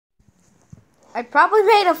I probably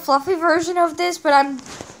made a fluffy version of this, but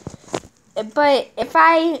if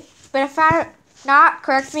I not,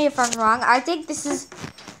 correct me if I'm wrong. I think this is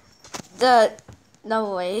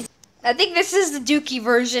no way. I think this is the Dookie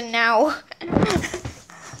version now.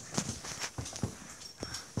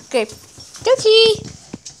 Okay, Dookie.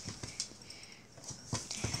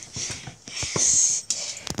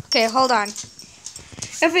 Okay, hold on.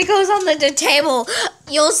 If it goes on the table,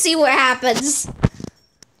 you'll see what happens.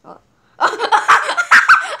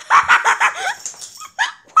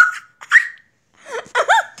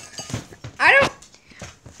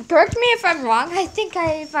 Correct me if I'm wrong. I think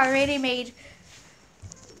I've already made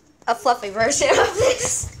a fluffy version of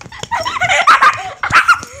this.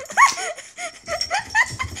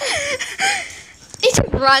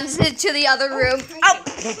 It runs into the other room. Oh.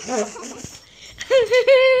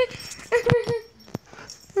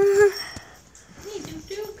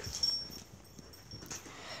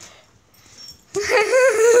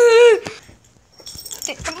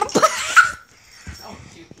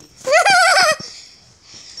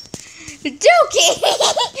 Dookie!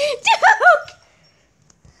 Duke!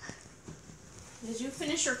 Did you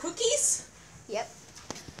finish your cookies? Yep.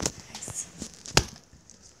 Nice.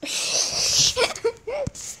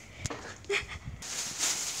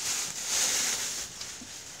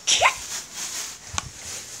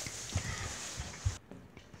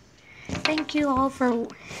 Thank you all for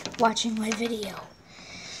watching my video.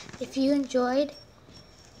 If you enjoyed,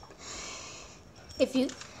 if you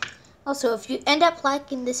end up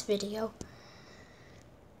liking this video,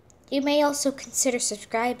 you may also consider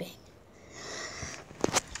subscribing.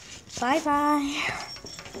 Bye-bye.